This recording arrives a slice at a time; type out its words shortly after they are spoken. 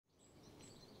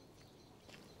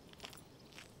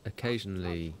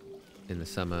Occasionally in the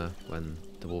summer when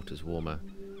the water's warmer,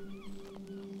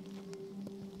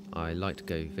 I like to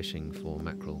go fishing for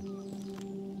mackerel.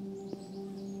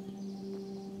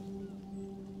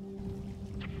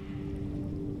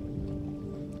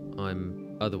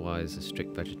 I'm otherwise a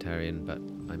strict vegetarian, but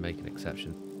I make an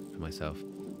exception for myself.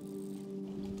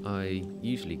 I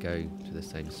usually go to the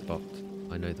same spot.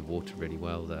 I know the water really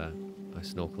well there. I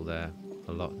snorkel there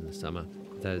a lot in the summer.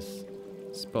 There's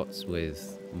spots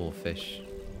with more fish,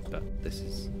 but this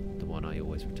is the one I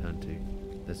always return to.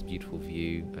 There's a beautiful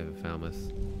view over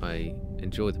Falmouth. I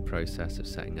enjoy the process of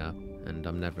setting up, and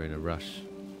I'm never in a rush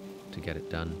to get it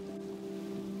done.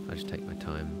 I just take my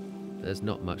time. There's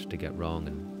not much to get wrong,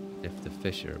 and if the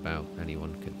fish are about,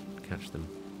 anyone could catch them.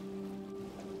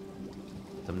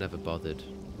 I'm never bothered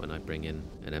when I bring in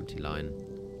an empty line.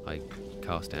 I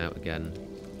cast it out again.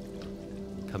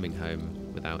 Coming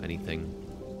home without anything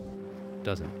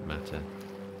doesn't matter.